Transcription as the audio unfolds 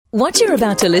What you're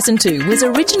about to listen to was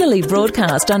originally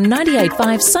broadcast on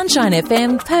 98.5 Sunshine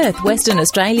FM, Perth, Western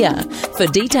Australia. For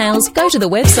details, go to the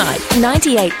website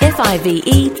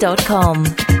 98five.com.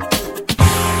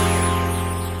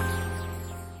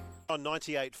 On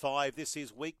 98.5, this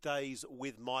is Weekdays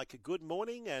with Mike. Good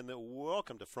morning and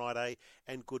welcome to Friday,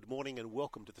 and good morning and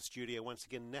welcome to the studio once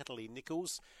again, Natalie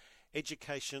Nicholls,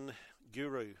 education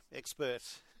guru, expert.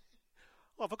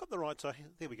 Oh, have I got the right?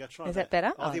 There we go. Try Is that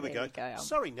better? Oh, there we go.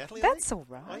 Sorry, Natalie. That's all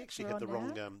right. I actually had the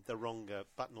wrong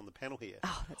button on the panel here.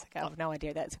 Oh, that's okay. I have no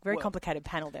idea. That's a very complicated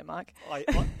panel there, Mike. I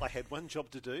had one job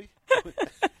to do,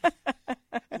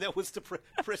 and that was to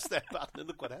press that button, and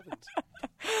look what happened.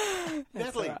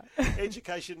 Natalie, right.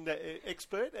 education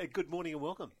expert, good morning and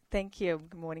welcome. Thank you.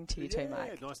 Good morning to you too,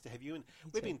 Mike. Yeah, nice to have you. And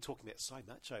we've been talking about so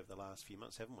much over the last few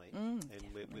months, haven't we? And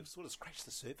we've sort of scratched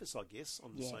the surface, I guess,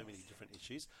 on so many different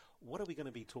issues. What are we going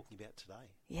to be talking about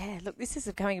today? Yeah, look, this is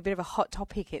becoming a bit of a hot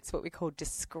topic. It's what we call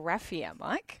dysgraphia,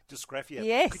 Mike. Dysgraphia?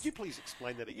 Yes. Could you please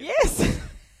explain that again? Yes.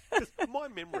 My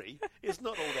memory is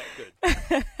not all that good.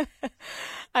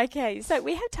 Okay, so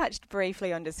we have touched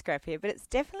briefly on dysgraphia, but it's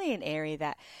definitely an area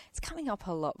that is coming up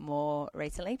a lot more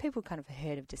recently. People kind of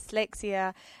heard of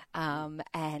dyslexia and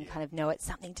kind of know it's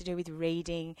something to do with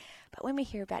reading. But when we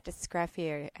hear about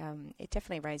dysgraphia, it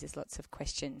definitely raises lots of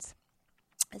questions.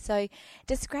 So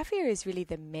dysgraphia is really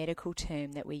the medical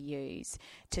term that we use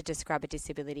to describe a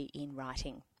disability in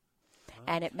writing.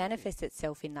 And it manifests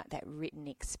itself in that written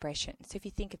expression. So if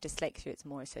you think of dyslexia, it's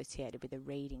more associated with the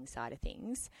reading side of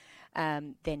things.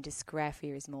 Then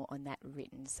dysgraphia is more on that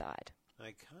written side.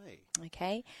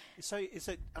 Okay. So is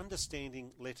it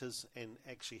understanding letters and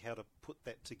actually how to put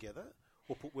that together?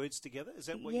 Or put words together? Is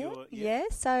that what you're... Yeah,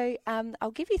 so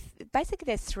I'll give you... basically,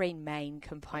 there's three main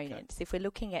components. Okay. If we're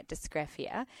looking at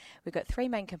dysgraphia, we've got three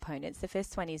main components. The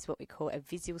first one is what we call a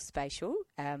visual spatial.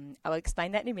 I'll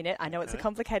explain that in a minute. I know it's a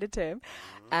complicated term.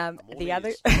 The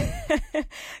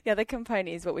other component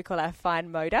is what we call our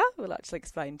fine motor. We'll actually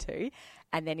explain too.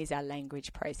 And then is our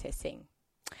language processing.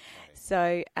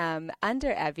 So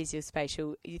under our visual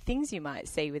spatial, things you might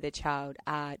see with a child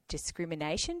are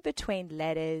discrimination between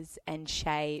letters and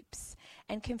shapes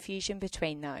and confusion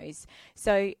between those.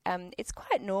 So it's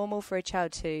quite normal for a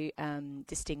child to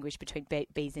distinguish between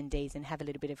B's and D's and have a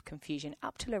little bit of confusion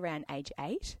up till around age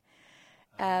 8.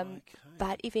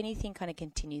 But if anything kind of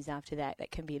continues after that,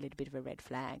 that can be a little bit of a red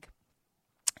flag.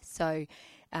 So,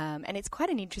 and it's quite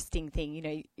an interesting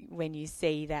thing, when you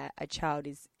see that a child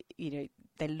is,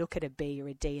 they look at a B or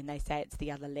a D and they say it's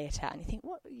the other letter, and you think,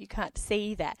 what? You can't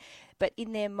see that. But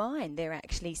in their mind, they're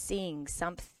actually seeing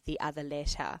the other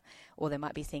letter, or they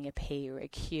might be seeing a P or a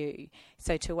Q.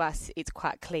 So to us, it's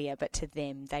quite clear, but to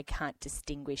them, they can't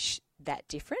distinguish that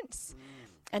difference.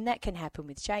 And that can happen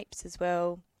with shapes as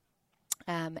well.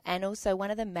 And also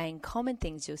one of the main common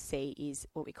things you'll see is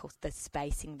what we call the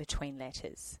spacing between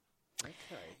letters.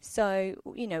 Okay. So,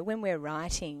 when we're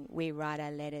writing, we write our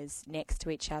letters next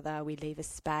to each other, we leave a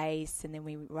space, and then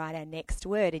we write our next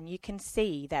word, and you can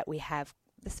see that we have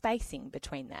the spacing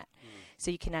between that. So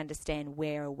you can understand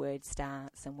where a word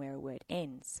starts and where a word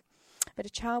ends. But a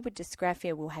child with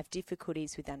dysgraphia will have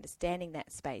difficulties with understanding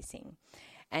that spacing,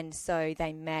 and so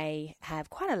they may have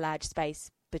quite a large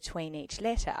space between each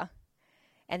letter,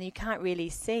 and you can't really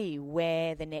see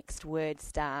where the next word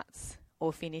starts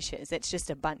or finishes. It's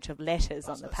just a bunch of letters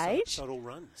on the page. So it all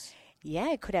runs.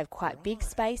 Yeah, it could have quite big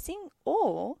spacing,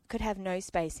 or could have no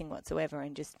spacing whatsoever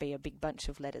and just be a big bunch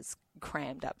of letters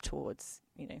crammed up towards,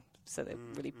 so they're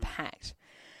really packed.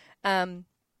 And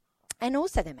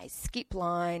also they may skip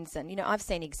lines, and, I've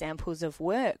seen examples of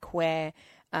work where,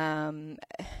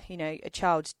 a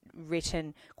child's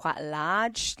written quite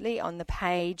largely on the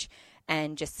page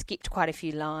and just skipped quite a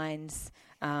few lines,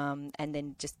 and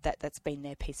then just that's been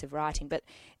their piece of writing. But,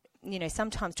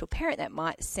 sometimes to a parent that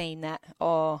might seem that,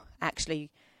 actually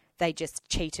they just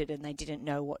cheated and they didn't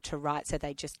know what to write, so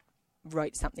they just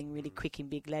wrote something really quick in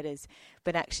big letters.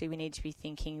 But actually we need to be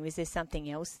thinking, is there something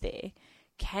else there?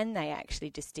 Can they actually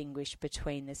distinguish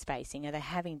between the spacing? Are they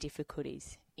having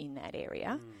difficulties in that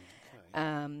area?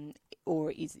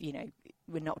 Or is,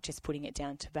 we're not just putting it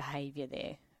down to behaviour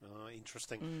there? Oh,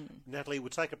 interesting. Natalie, we'll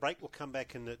take a break. We'll come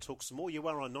back and talk some more. You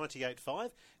are on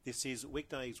 98.5. This is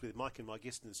Weekdays with Mike, and my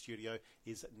guest in the studio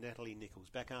is Natalie Nicholls.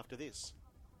 Back after this.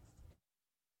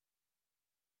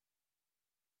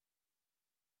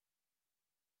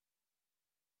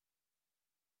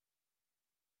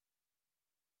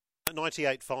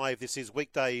 98.5, this is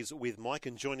Weekdays with Mike,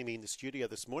 and joining me in the studio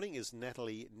this morning is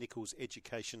Natalie Nicholls,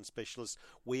 Education Specialist.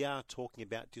 We are talking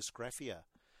about dysgraphia.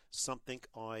 something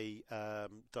I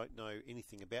don't know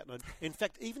anything about. And in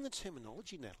fact, even the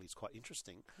terminology, Natalie, is quite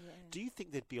interesting. Yeah. Do you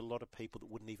think there'd be a lot of people that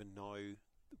wouldn't even know,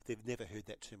 they've never heard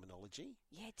that terminology?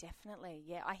 Yeah, definitely.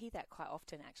 Yeah, I hear that quite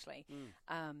often, actually.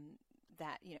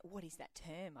 That, what is that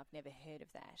term? I've never heard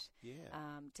of that. Yeah.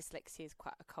 Dyslexia is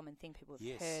quite a common thing people have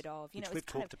Yes. heard of. Which we've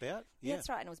talked about. Yeah, that's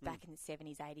right. And it was back in the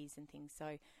 70s, 80s and things.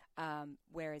 So,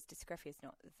 whereas dysgraphia is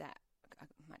not that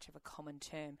much of a common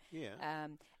term. Yeah.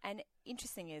 And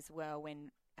interesting as well, when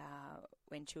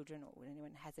children or when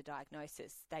anyone has a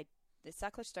diagnosis, the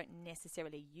psychologists don't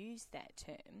necessarily use that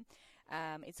term.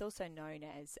 It's also known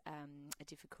as a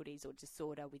difficulties or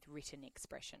disorder with written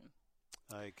expression.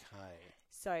 Okay.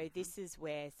 So this is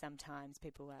where sometimes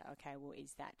people are, okay, well,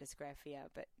 is that dysgraphia?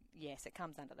 But yes, it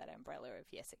comes under that umbrella of,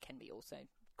 yes, it can be also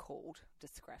called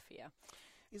dysgraphia.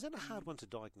 Is that a hard one to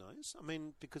diagnose? I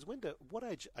mean, because what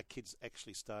age are kids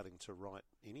actually starting to write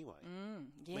anyway?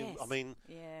 Yes.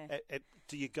 Yeah.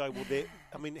 Do you go, well,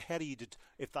 how do you,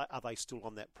 are they still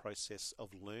on that process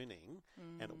of learning?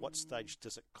 And at what stage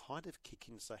does it kind of kick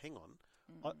in and say, hang on,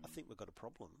 I think we've got a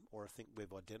problem, or I think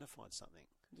we've identified something?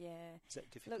 Yeah. Is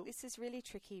that difficult? Look, this is really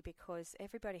tricky because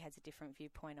everybody has a different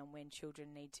viewpoint on when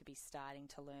children need to be starting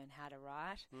to learn how to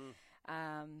write.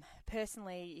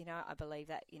 Personally, I believe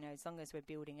that, as long as we're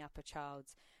building up a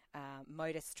child's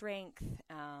motor strength,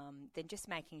 then just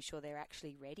making sure they're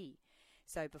actually ready.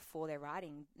 So before they're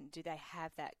writing, do they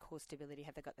have that core stability?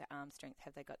 Have they got the arm strength?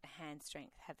 Have they got the hand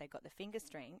strength? Have they got the finger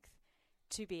strength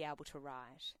to be able to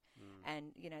write?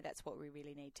 And, that's what we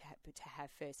really need to have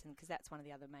first, and because that's one of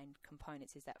the other main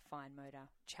components is that fine motor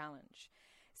challenge.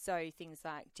 So things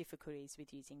like difficulties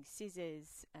with using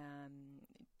scissors,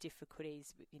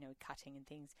 difficulties with, cutting and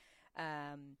things,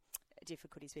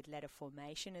 difficulties with letter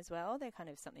formation as well. They're kind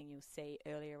of something you'll see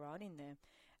earlier on in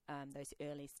those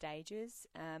early stages.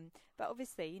 But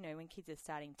obviously, when kids are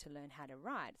starting to learn how to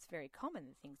write, it's very common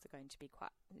that things are going to be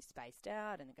quite spaced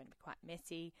out and they're going to be quite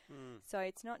messy. So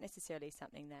it's not necessarily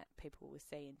something that people will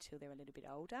see until they're a little bit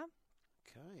older.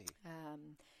 Okay.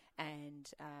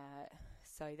 And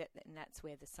that's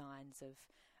where the signs of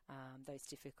those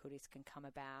difficulties can come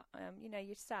about.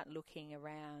 You start looking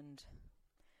around.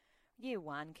 Year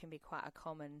 1 can be quite a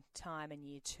common time, and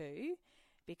year 2,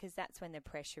 because that's when the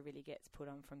pressure really gets put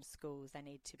on from schools. They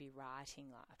need to be writing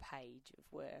like a page of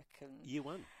work. And year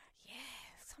 1? Yeah,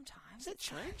 sometimes. Has that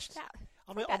changed?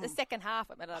 The second half.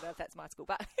 I don't know if that's my school,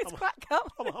 but it's quite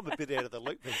common. I'm a bit out of the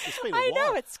loop. It's been a while. I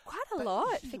know, it's quite a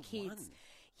lot for kids.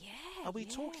 Yeah. Are we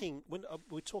talking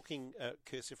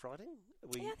cursive writing? I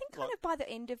think kind of by the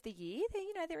end of the year,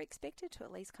 they're expected to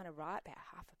at least kind of write about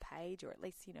half a page, or at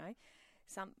least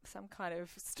some kind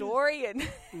of story. And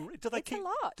do they it's a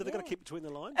lot. Do they got to keep between the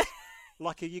lines?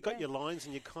 Like you got your lines,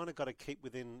 and you kind of got to keep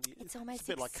within. It's almost a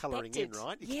bit like colouring in,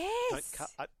 right? Yes. Don't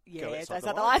cut. Those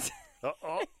are the lines.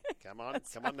 Come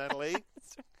on, Natalie.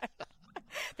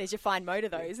 There's your fine motor,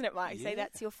 though, isn't it, Mike? Yeah. See,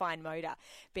 that's your fine motor,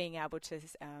 being able to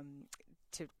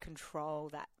control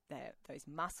those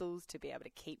muscles, to be able to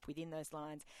keep within those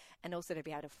lines, and also to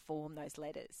be able to form those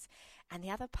letters. And the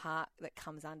other part that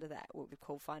comes under that, what we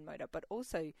call fine motor, but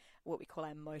also what we call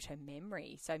our motor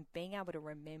memory. So being able to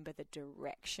remember the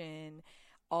direction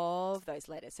of those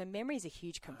letters. So memory is a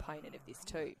huge component of this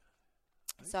too. Okay.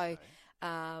 So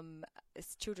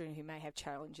as children who may have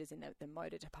challenges in the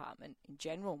motor department in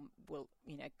general will,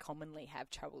 commonly have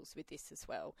troubles with this as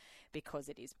well, because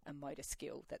it is a motor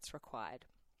skill that's required.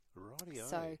 Rightio.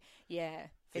 So, yeah.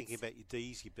 Thinking about your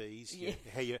D's, your B's,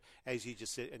 how you, as you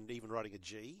just said, and even writing a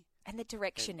G. And the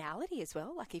directionality as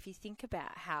well. Like if you think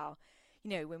about how,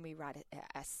 when we write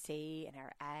a C and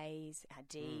our A's, our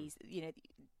D's,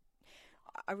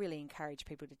 I really encourage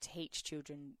people to teach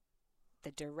children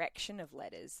the direction of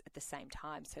letters at the same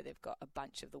time, so they've got a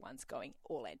bunch of the ones going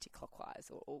all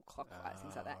anti-clockwise or all clockwise,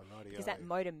 things like that. Because that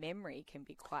motor memory can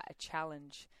be quite a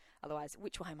challenge. Otherwise,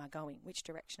 which way am I going? Which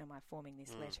direction am I forming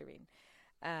this letter in?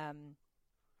 And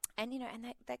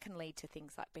that can lead to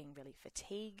things like being really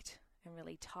fatigued and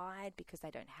really tired because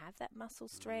they don't have that muscle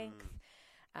strength.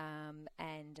 And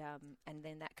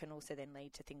then that can also then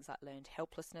lead to things like learned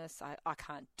helplessness. I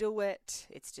can't do it.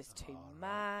 It's just too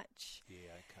much.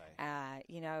 Yeah, okay.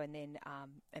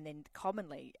 And then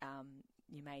commonly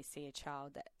you may see a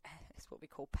child that is what we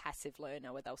call passive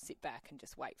learner, where they'll sit back and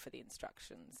just wait for the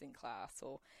instructions in class,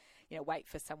 or wait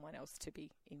for someone else to be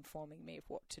informing me of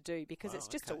what to do, because it's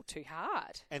just all too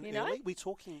hard. And early, we're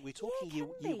talking year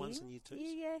 1s and year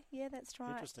 2s? Yeah, that's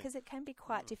right. Because it can be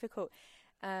quite difficult.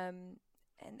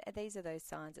 And these are those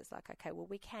signs. It's like, okay, well,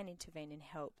 we can intervene and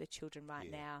help the children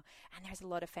now. And there's a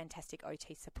lot of fantastic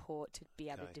OT support to be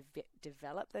able to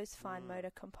develop those fine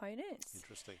motor components.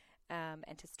 Interesting.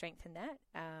 and to strengthen that.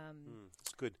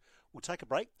 That's good. We'll take a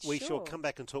break. We shall come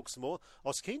back and talk some more. I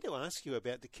was keen to ask you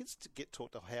about the kids to get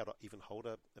taught how to even hold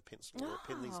a pencil or a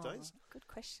pen these days. Good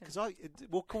question. Because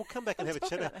we'll come back and have a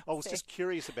chat. I was just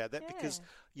curious about that because Yeah.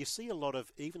 you see a lot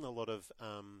of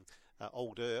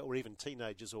older or even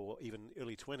teenagers or even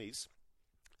early 20s.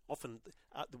 Often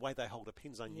the way they hold a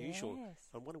pen's unusual. Yes.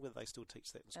 I wonder whether they still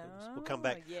teach that in schools. We'll come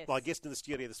back. Yes. My guest in the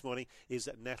studio this morning is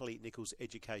Natalie Nicholls,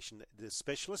 education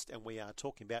specialist, and we are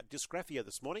talking about dysgraphia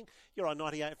this morning. You're on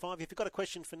 98.5. If you've got a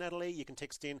question for Natalie, you can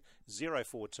text in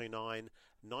 0429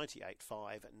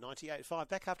 985 985.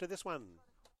 Back after this one.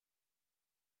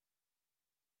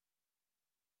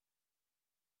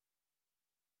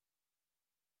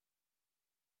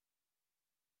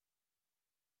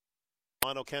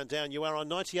 Final countdown. You are on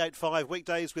 98.5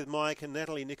 weekdays with Mike and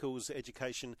Natalie Nicholls,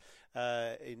 education.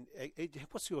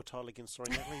 What's your title again? Sorry,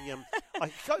 Natalie. I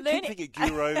keep thinking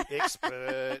guru,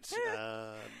 expert.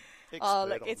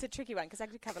 Look, it's a tricky one because I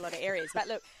could cover a lot of areas. But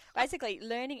look, basically,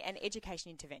 learning and education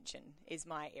intervention is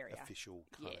my area. Official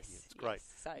colour. Yes, Yeah, it's great.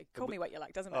 Yes. So call me what you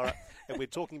like, doesn't All matter. right, and we're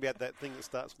talking about that thing that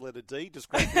starts with letter D,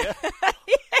 dysgraphia.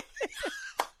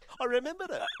 I remembered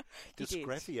it.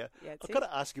 Dysgraphia. Yeah, I've got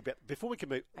to ask you about, before we can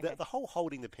move, Okay. the whole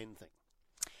holding the pen thing.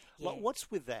 Yeah. Like, what's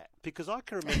with that? Because I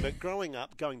can remember growing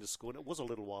up, going to school, and it was a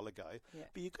little while ago, Yeah.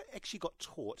 but you actually got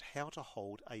taught how to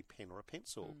hold a pen or a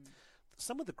pencil.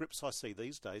 Some of the grips I see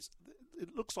these days,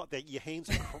 it looks like that your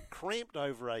hands are cramped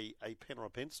over a pen or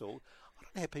a pencil. I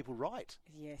don't know how people write.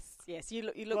 Yes. You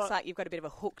look like you've got a bit of a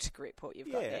hooked grip. What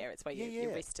you've got there, it's where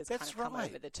your wrist has kind of come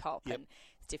over the top, and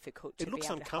it's difficult to. It looks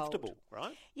be able uncomfortable, to right?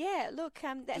 hold. Yeah. Look.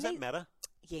 Does that matter?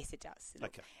 Yes, it does.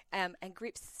 Look, Okay. and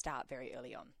grips start very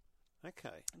early on.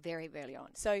 Okay. Very early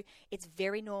on. So it's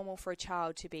very normal for a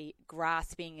child to be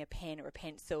grasping a pen or a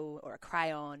pencil or a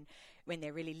crayon when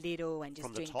they're really little and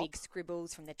just doing big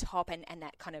scribbles from the top and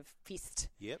that kind of fist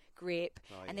grip.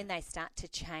 And then they start to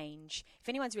change. If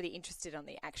anyone's really interested on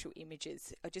the actual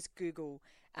images, I'll just Google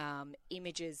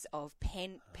images of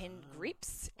pen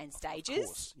grips and stages.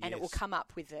 Course, and it will come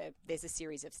up with there's a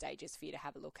series of stages for you to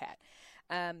have a look at.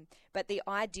 But the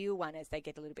ideal one as they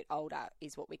get a little bit older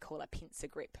is what we call a pincer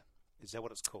grip. Is that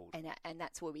what it's called? And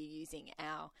that's where we're using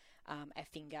our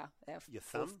finger, your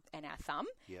thumb, and our thumb,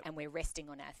 and we're resting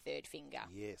on our third finger.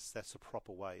 Yes, that's the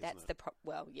proper way. That's isn't it?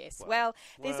 Well, yes. Well,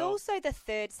 there's also the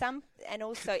third. And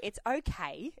also it's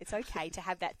okay. It's okay to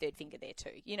have that third finger there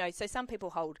too. You know, so some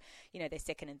people hold, their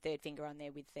second and third finger on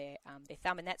there with their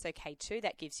thumb, and that's okay too.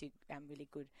 That gives you really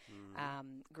good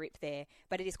grip there.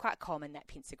 But it is quite common that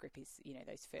pincer grip is,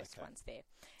 those first ones there.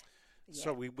 Yeah.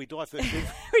 So we diverted.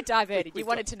 We diverted. You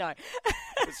wanted to know.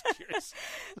 I was curious.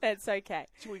 That's okay.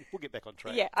 We'll get back on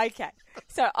track. Yeah, okay.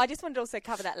 So I just wanted to also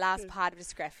cover that last part of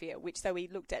dysgraphia, so we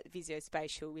looked at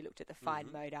visuospatial, we looked at the fine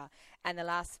motor, and the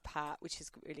last part, which is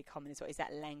really common as well, is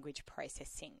that language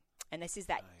processing. And this is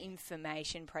that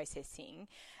information processing,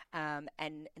 and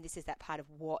this is that part of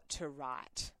what to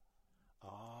write.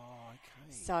 Oh, okay.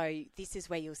 So this is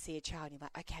where you'll see a child, and you're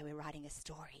like, okay, we're writing a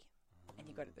story. And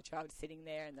you've got the child sitting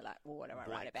there and they're like, well, what do I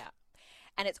write about?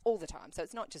 And it's all the time. So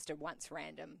it's not just a once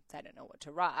random, they don't know what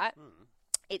to write.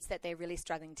 It's that they're really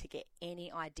struggling to get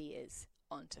any ideas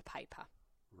onto paper.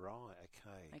 Right,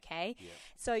 okay. Okay? Yeah.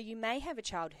 So you may have a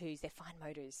child whose their fine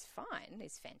motor is fine,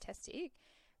 is fantastic,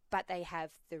 but they have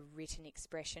the written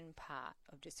expression part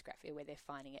of dysgraphia where they're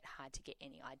finding it hard to get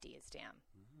any ideas down.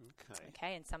 Okay.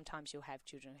 Okay? And sometimes you'll have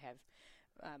children who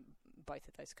have both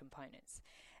of those components.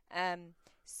 And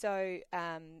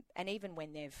even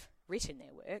when they've written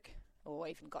their work or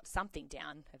even got something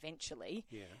down eventually,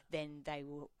 then they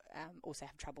will also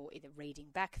have trouble either reading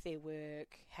back their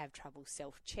work, have trouble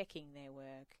self-checking their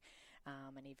work,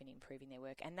 and even improving their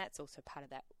work. And that's also part of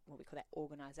that, what we call that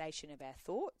organisation of our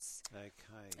thoughts.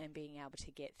 Okay. And being able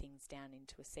to get things down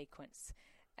into a sequence.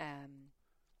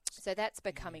 So that's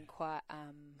becoming quite...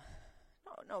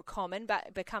 not common,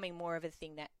 but becoming more of a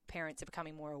thing that parents are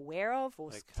becoming more aware of,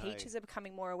 or teachers are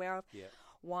becoming more aware of. Yeah.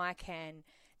 Why can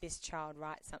this child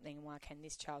write something and why can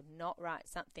this child not write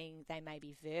something? They may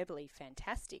be verbally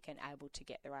fantastic and able to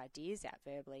get their ideas out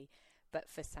verbally, but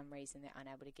for some reason they're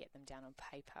unable to get them down on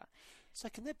paper. So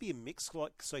can that be a mix?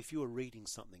 Like, so if you were reading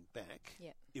something back,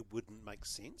 it wouldn't make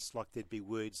sense? Like there'd be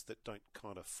words that don't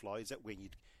kind of flow? Is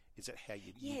that how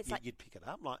you'd pick it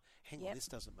up? Like, hang on, this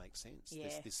doesn't make sense.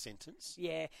 This sentence.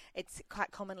 Yeah, it's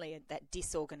quite commonly that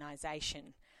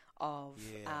disorganisation of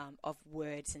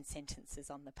words and sentences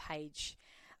on the page.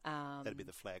 That'd be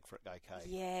the flag for it. Okay.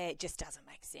 Yeah, it just doesn't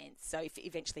make sense. So if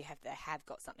eventually they have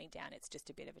got something down, it's just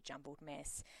a bit of a jumbled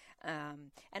mess.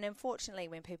 And unfortunately,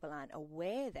 when people aren't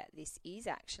aware that this is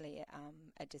actually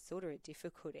a disorder, a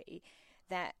difficulty,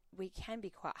 that we can be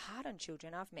quite hard on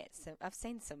children. I've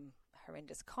seen some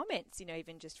horrendous comments,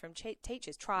 even just from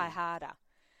teachers. Try harder.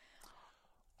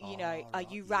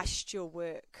 You rushed your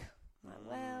work.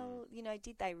 Well,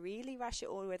 did they really rush it,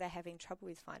 or were they having trouble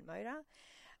with fine motor?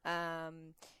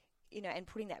 And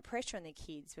putting that pressure on the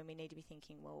kids when we need to be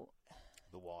thinking, well,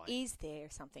 the why. Is there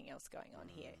something else going on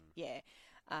here? Yeah.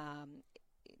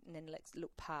 And then let's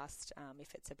look past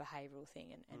if it's a behavioural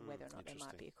thing and whether or not there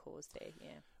might be a cause there.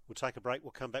 Yeah. We'll take a break.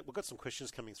 We'll come back. We've got some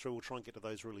questions coming through. We'll try and get to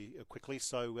those really quickly.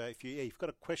 So if you've got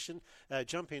a question,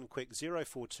 jump in quick.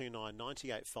 0429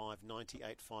 985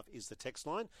 985 is the text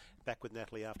line. Back with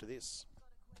Natalie after this.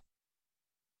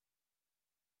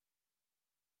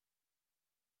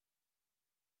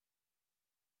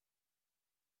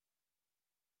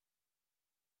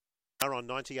 Are on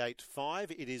 98.5.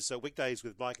 It is weekdays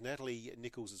with Mike. Natalie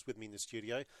Nicholls is with me in the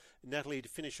studio. Natalie, to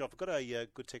finish off, I've got a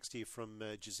good text here from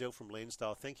Giselle from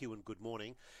Lansdale. Thank you and good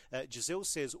morning. Giselle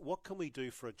says, what can we do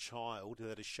for a child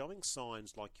that is showing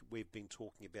signs like we've been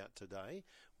talking about today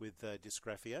with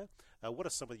dysgraphia? What are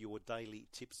some of your daily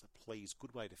tips, please?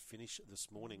 Good way to finish this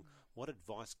morning. What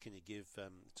advice can you give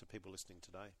to people listening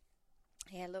today?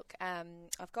 Yeah, look,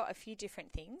 I've got a few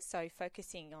different things. So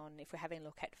focusing on, if we're having a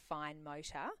look at fine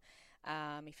motor,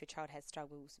 if your child has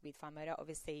struggles with fine motor,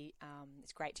 obviously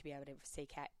it's great to be able to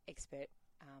seek out expert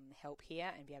help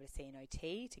here and be able to see an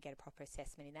OT to get a proper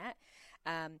assessment in that.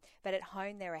 But at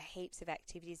home, there are heaps of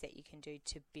activities that you can do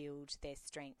to build their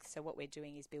strength. So what we're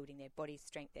doing is building their body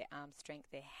strength, their arm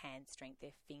strength, their hand strength,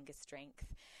 their finger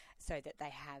strength, so that they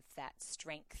have that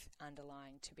strength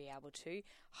underlying to be able to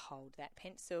hold that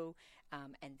pencil.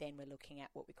 And then we're looking at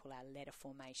what we call our letter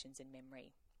formations and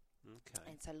memory. Okay.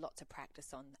 And so lots of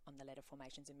practice on the letter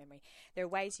formations and memory. There are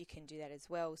ways you can do that as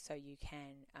well. So you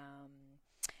can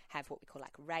have what we call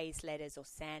like raised letters or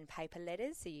sandpaper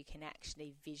letters, so you can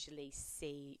actually visually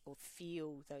see or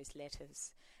feel those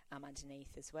letters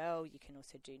underneath as well. You can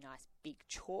also do nice big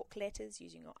chalk letters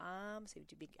using your arms, so you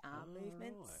do big arm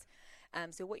movements.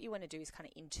 Right. So what you want to do is kind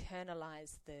of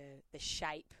internalise the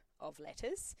shape of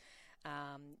letters.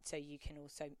 So you can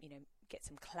also, get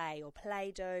some clay or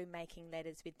Play-Doh, making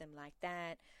letters with them like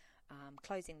that,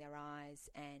 closing their eyes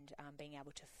and being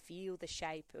able to feel the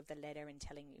shape of the letter and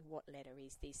telling you what letter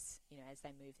is this, as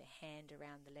they move their hand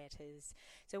around the letters.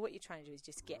 So what you're trying to do is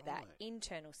just get that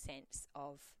internal sense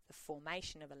of the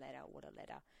formation of a letter, what a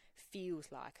letter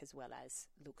feels like as well as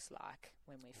looks like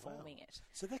when we're forming it.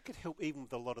 So that could help even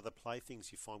with a lot of the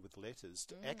playthings you find with letters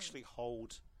to actually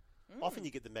hold. Often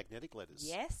you get the magnetic letters.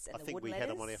 Yes, and I think we had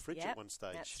them on our fridge at one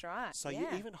stage. That's right. So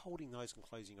you're even holding those and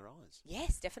closing your eyes.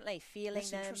 Yes, definitely. Feeling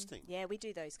That's them. Interesting. Yeah, we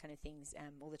do those kind of things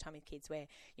all the time with kids where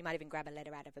you might even grab a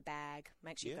letter out of a bag.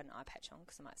 Make sure you've got an eye patch on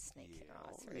because it might sneak your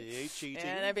eyes through. Yeah, cheating.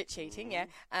 Yeah, a bit cheating,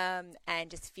 and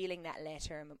just feeling that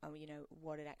letter and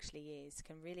what it actually is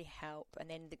can really help. And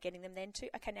then getting them then to,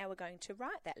 okay, now we're going to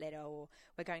write that letter, or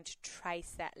we're going to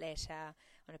trace that letter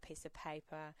on a piece of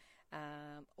paper.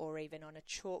 Or even on a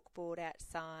chalkboard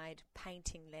outside,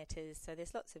 painting letters. So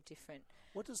there's lots of different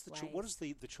What does the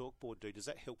chalkboard do? Does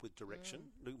that help with direction?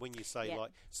 When you say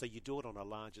so you do it on a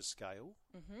larger scale,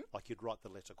 like you'd write the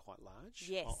letter quite large?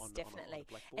 Yes, on definitely.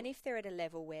 And if they're at a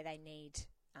level where they need,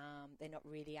 they're not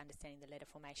really understanding the letter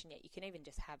formation yet, you can even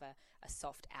just have a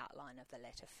soft outline of the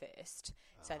letter first,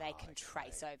 so they can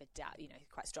trace over,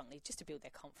 quite strongly, just to build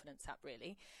their confidence up,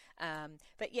 really.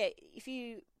 But yeah, if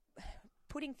you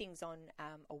putting things on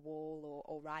a wall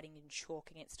or writing in chalk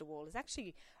against a wall is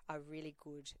actually a really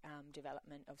good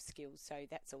development of skills. So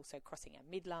that's also crossing our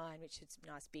midline, which is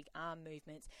nice big arm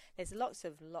movements. There's lots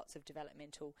of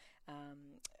developmental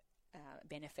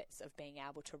benefits of being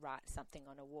able to write something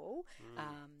on a wall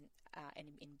and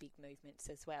in big movements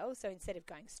as well. So instead of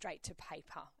going straight to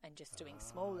paper and just doing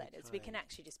small letters, we can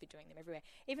actually just be doing them everywhere,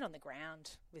 even on the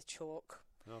ground with chalk.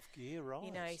 Yeah,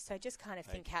 right. So just kind of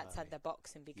think outside the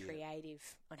box and be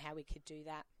creative on how we could do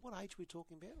that. What age are we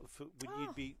talking about?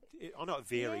 You'd be, I know it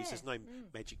varies, there's no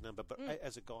magic number, but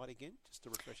as a guide again, just to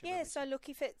refresh your memory. So look,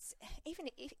 if it's, even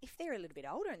if they're a little bit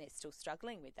older and they're still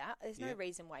struggling with that, there's no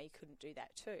reason why you couldn't do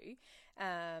that too.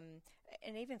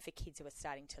 And even for kids who are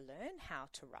starting to learn how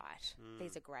to write,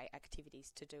 these are great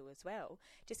activities to do as well,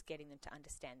 just getting them to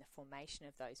understand the formation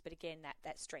of those. But again,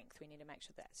 that strength, we need to make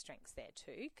sure that strength's there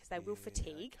too, because they will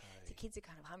fatigue. So kids are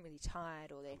kind of, I'm really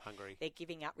tired, or they're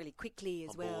giving up really quickly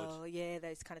as well. Bored. Yeah,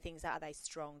 those kind of things. Are they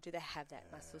strong? Do they have that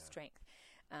muscle strength?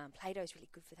 Play-Doh is really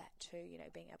good for that too,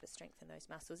 being able to strengthen those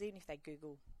muscles. Even if they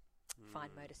Google fine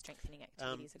motor strengthening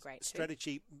activities are great too.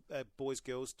 Strategy, boys,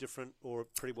 girls, different or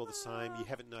pretty well the same? You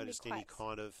haven't noticed any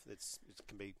kind of, it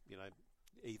can be,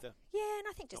 either? Yeah, and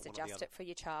I think just adjust it for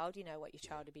your child, what your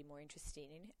child would be more interested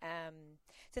in.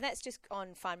 So that's just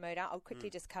on fine motor. I'll quickly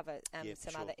just cover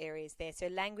some other areas there. So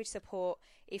language support,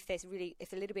 if they're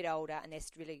a little bit older and they're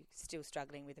really still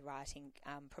struggling with the writing,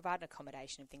 provide an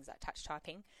accommodation of things like touch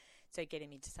typing. So get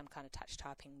them into some kind of touch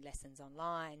typing lessons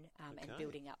online and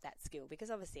building up that skill.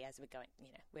 Because obviously as we're going,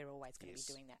 we're always going to be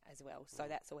doing that as well. So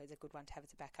that's always a good one to have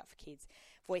as a backup for kids.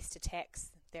 Voice to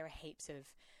text, there are heaps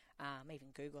of, even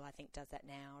Google I think does that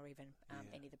now, or even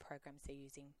any of the programs they're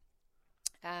using.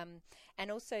 And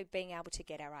also being able to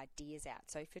get our ideas out.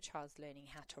 So if your child's learning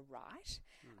how to write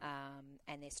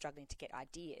and they're struggling to get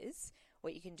ideas,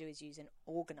 what you can do is use an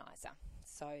organiser.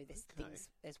 So there's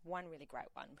one really great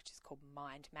one which is called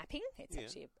mind mapping. It's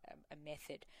actually a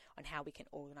method on how we can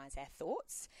organise our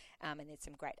thoughts. And there's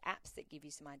some great apps that give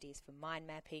you some ideas for mind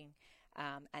mapping.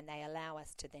 And they allow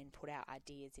us to then put our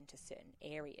ideas into certain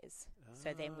areas.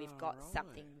 So then we've got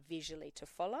something visually to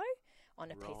follow on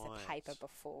a piece of paper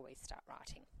before we start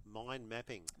writing. Mind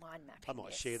mapping. I might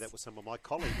yes. share that with some of my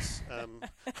colleagues around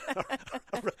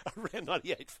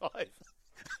 98.5.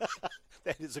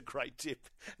 That is a great tip.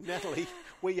 Natalie,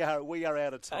 we are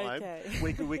out of time. Okay.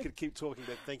 We could keep talking,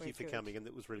 but thank you for coming, and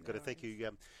that was really good. And thank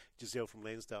you, Giselle from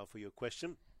Lansdale, for your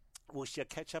question. We shall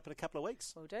catch up in a couple of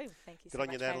weeks. Will do. Thank you so much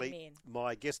much for having me in.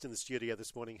 My guest in the studio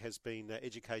this morning has been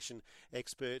education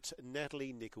expert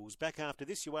Natalie Nicholls. Back after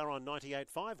this, you are on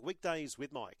 98.5, Weekdays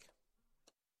with Mike.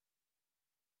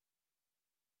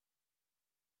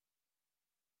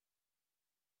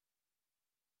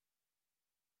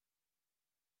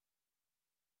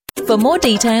 For more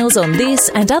details on this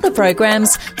and other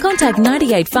programs, contact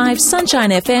 98.5 Sunshine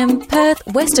FM, Perth,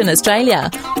 Western Australia,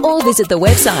 or visit the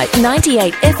website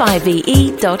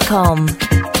 98five.com.